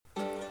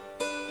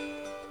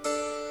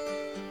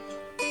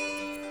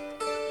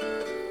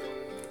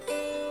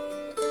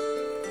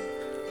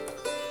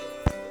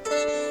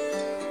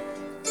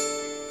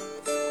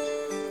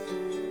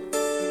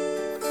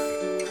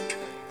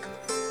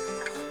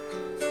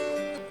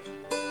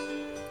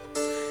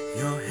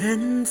Your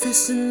hand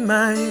fits in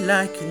mine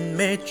like it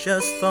made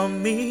just for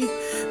me,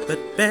 but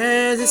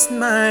best is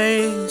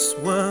mine, this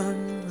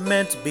one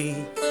meant to be.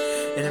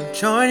 And I'm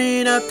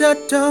joining up the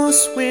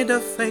dots with the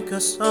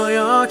fingers on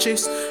your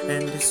cheeks,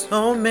 and this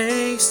all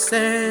makes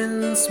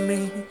sense to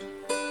me.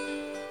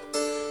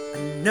 I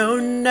know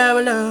you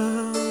never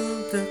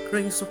loved the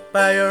crease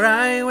by your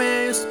eye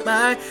when you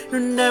smile. You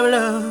never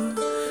loved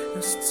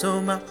your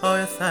stomach or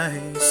your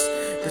thighs,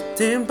 the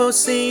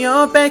dimples in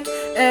your back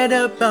at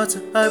the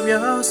bottom of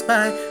your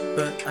spine.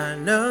 But I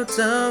love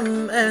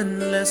them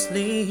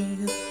endlessly.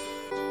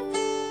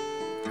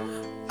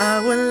 I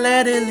will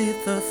let a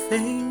little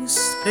things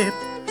slip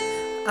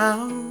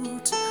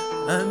out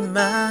of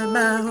my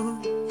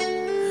mouth.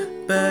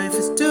 But if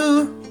it's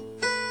true,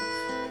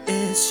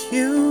 it's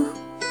you,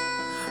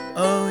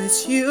 oh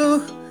it's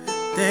you,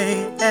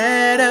 they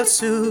add up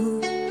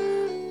to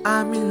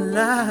I'm in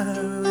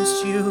love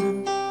with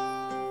you.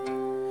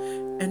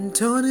 And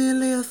totally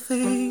little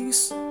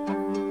things.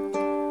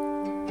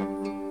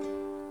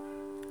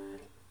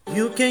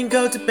 You can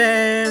go to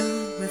bed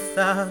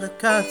without a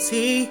cup of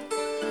tea.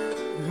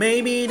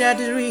 Maybe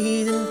that's the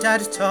reason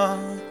that you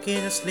talk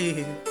in your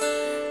sleep.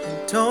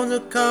 And total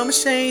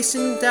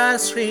conversation that I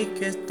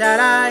shriek is that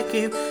I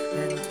keep.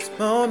 And this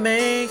won't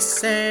make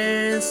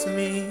sense to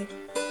me.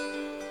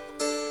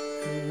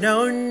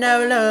 No, you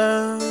never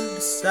loved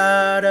the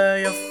sound of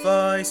your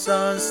voice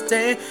on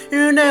stage.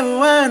 You never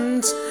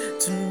want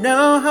to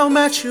know how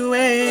much you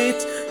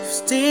ate. You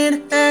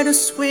still had to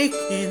squeak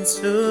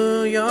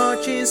into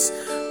your jeans,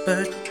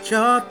 but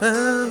you're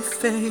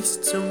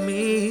perfect to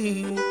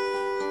me.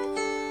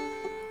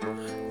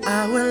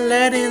 I will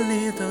let a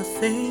little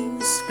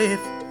things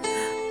slip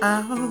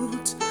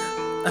out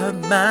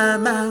of my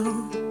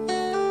mouth.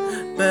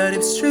 But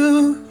it's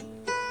true,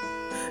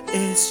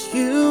 it's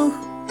you,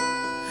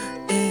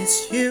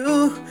 it's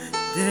you,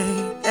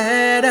 they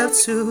add up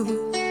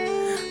to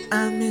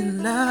I'm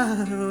in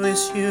love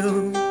with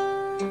you.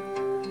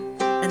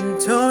 And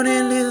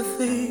totally little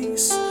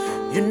things.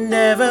 You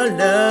never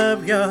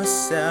love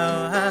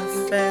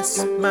yourself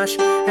as much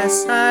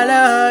as I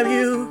love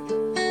you.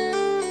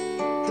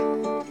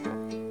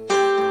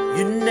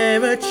 You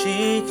never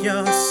cheat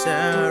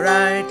yourself,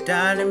 right,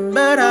 darling,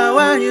 but I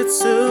want you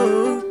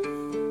to.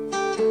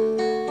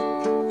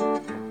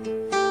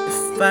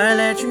 If I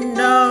let you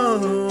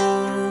know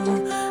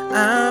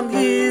I'm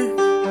here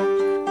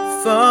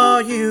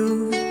for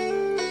you,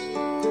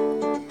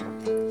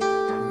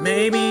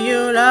 maybe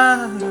you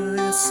love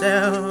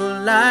yourself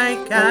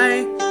like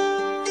I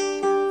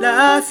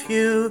love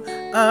you.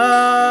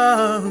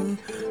 Oh,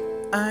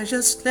 I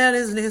just let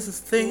these little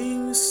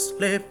things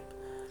slip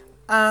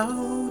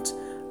out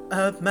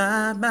of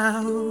my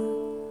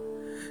mouth.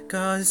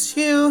 'Cause it's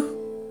you,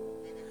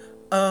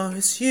 oh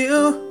it's you,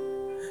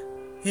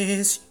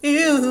 it's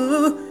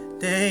you,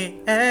 they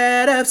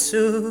add up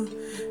to,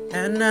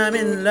 and I'm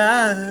in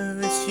love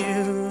with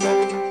you.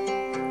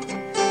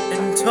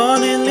 And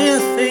totally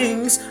little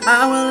things,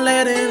 I will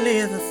let the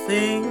little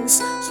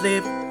things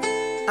slip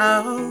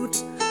out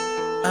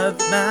of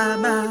my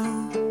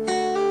mouth.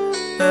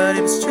 But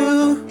if it's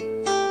true,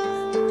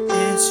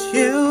 it's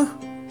you,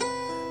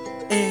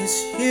 it's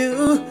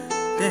you,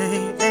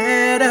 they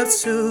add up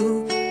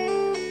to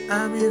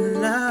I'm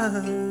in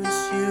love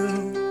with you.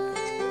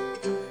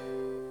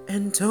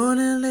 And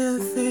totally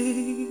little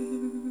things.